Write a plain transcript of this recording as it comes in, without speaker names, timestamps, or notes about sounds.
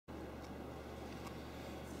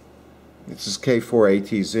This is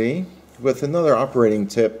K4ATZ with another operating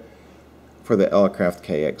tip for the Elecraft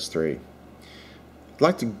KX3. I'd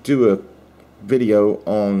like to do a video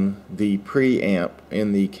on the preamp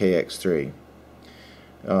in the KX3.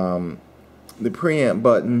 The preamp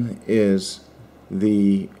button is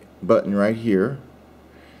the button right here,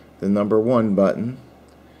 the number 1 button,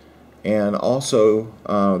 and also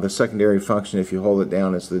the secondary function, if you hold it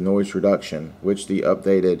down, is the noise reduction, which the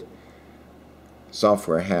updated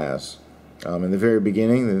software has. In the very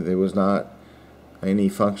beginning there was not any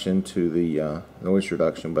function to the noise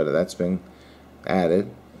reduction, but that's been added.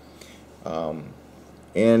 And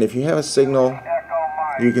if you have a signal,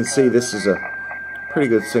 you can see this is a pretty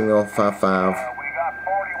good signal,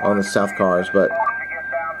 5.5 on the south cars, but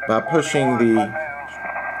by pushing the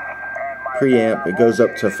preamp it goes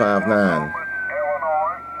up to 5.9.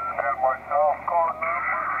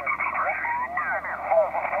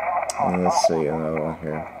 And let's see another one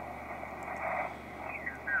here.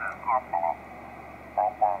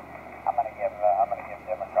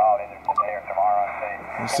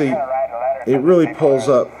 You see, it really pulls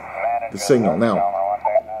up the signal. Now,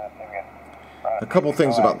 a couple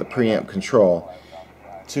things about the preamp control.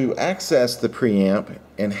 To access the preamp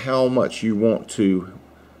and how much you want to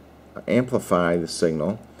amplify the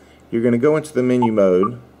signal, you're going to go into the menu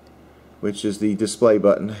mode, which is the display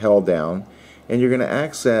button held down, and you're going to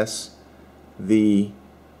access the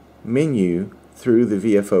menu through the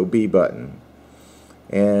VFOB button.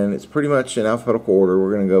 And it's pretty much in alphabetical order.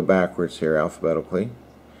 We're going to go backwards here alphabetically,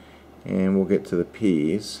 and we'll get to the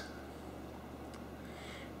P's.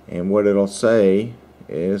 And what it'll say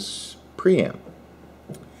is preamp.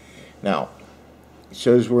 Now, it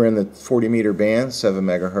shows we're in the 40 meter band, 7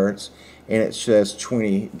 megahertz, and it says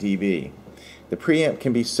 20 dB. The preamp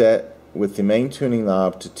can be set with the main tuning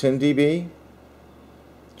knob to 10 dB,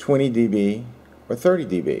 20 dB, or 30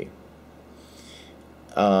 dB.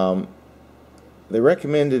 The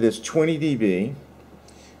recommended is 20 dB,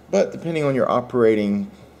 but depending on your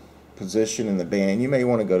operating position in the band, you may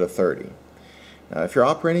want to go to 30. Now, if you're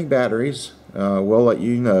operating batteries, we'll let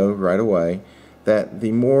you know right away that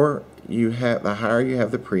the more you have, the higher you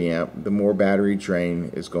have the preamp, the more battery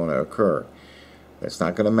drain is going to occur. That's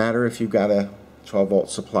not going to matter if you've got a 12-volt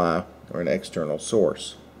supply or an external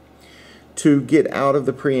source. To get out of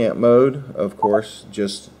the preamp mode, of course,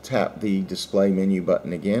 just tap the display menu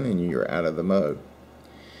button again and you're out of the mode.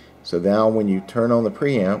 So now when you turn on the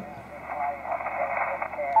preamp,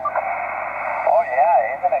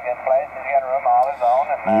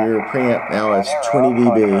 your preamp now is 20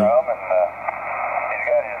 dB.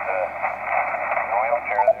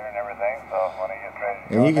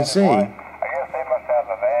 And you can see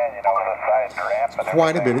it's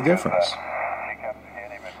quite a bit of difference.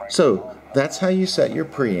 So that's how you set your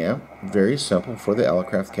preamp. Very simple for the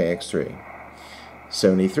Elecraft KX3.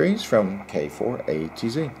 73s from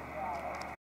K4ATZ.